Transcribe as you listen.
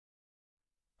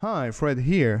Hi, Fred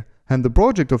here, and the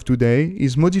project of today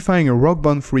is modifying a Rock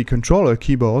Band 3 controller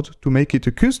keyboard to make it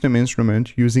a custom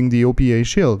instrument using the OPA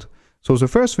shield. So the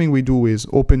first thing we do is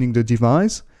opening the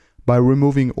device by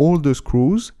removing all the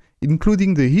screws,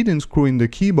 including the hidden screw in the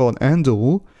keyboard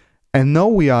handle, and now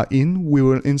we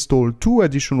will install two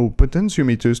additional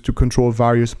potentiometers to control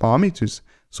various parameters.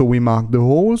 So we mark the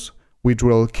holes, we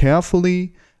drill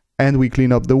carefully, and we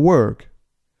clean up the work.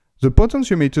 The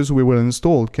potentiometers we will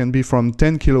install can be from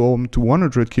 10 kΩ to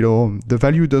 100 kΩ. The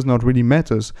value does not really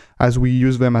matter as we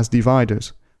use them as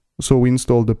dividers. So we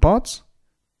install the pots,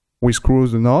 we screw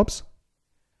the knobs,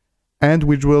 and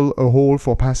we drill a hole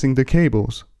for passing the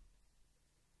cables.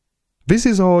 This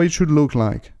is how it should look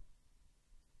like.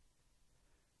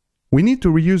 We need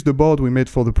to reuse the board we made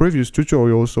for the previous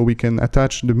tutorial so we can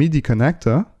attach the MIDI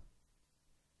connector.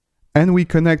 And we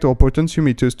connect our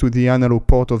potentiometers to the analog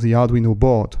port of the Arduino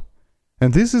board.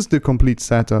 And this is the complete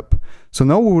setup. So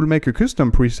now we will make a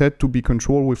custom preset to be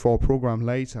controlled with our program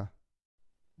later.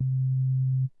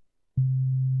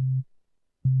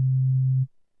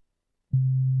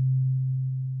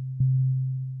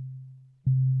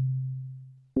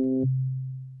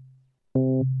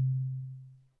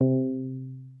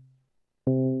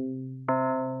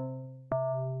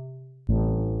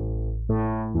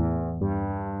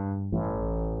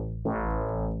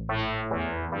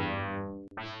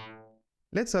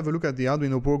 Let's have a look at the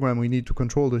Arduino program we need to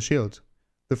control the shield.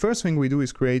 The first thing we do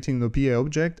is creating an OPA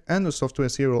object and a software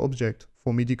serial object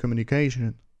for MIDI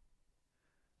communication.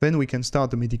 Then we can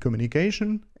start the MIDI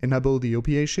communication, enable the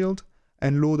OPA shield,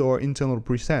 and load our internal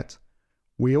preset.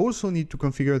 We also need to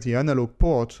configure the analog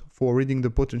port for reading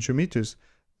the potentiometers,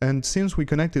 and since we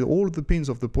connected all the pins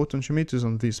of the potentiometers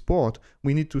on this port,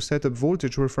 we need to set up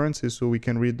voltage references so we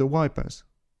can read the wipers.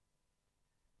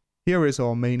 Here is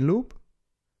our main loop.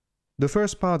 The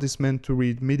first part is meant to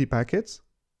read MIDI packets,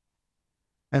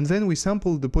 and then we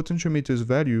sample the potentiometer's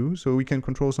value so we can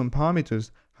control some parameters,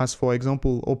 as for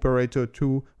example operator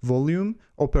 2 volume,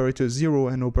 operator 0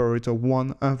 and operator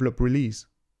 1 envelope release.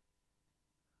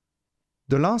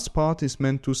 The last part is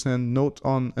meant to send note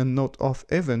on and note off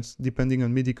events depending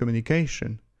on MIDI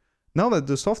communication. Now that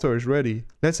the software is ready,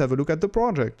 let's have a look at the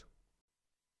project.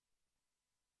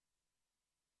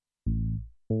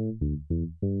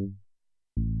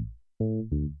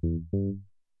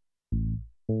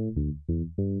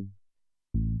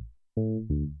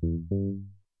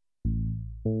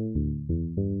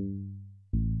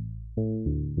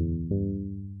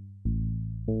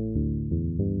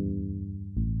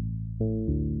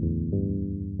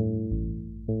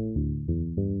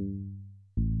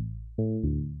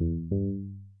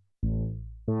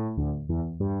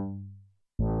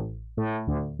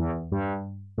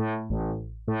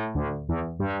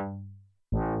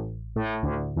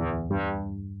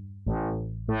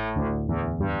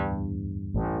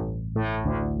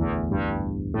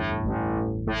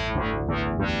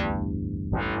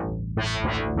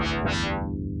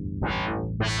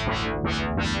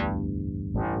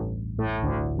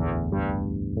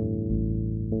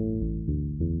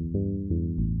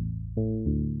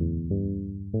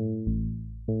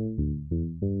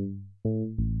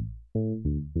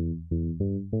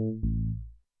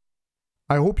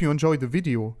 I hope you enjoyed the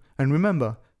video, and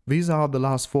remember, these are the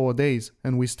last 4 days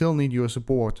and we still need your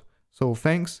support. So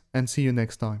thanks and see you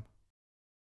next time.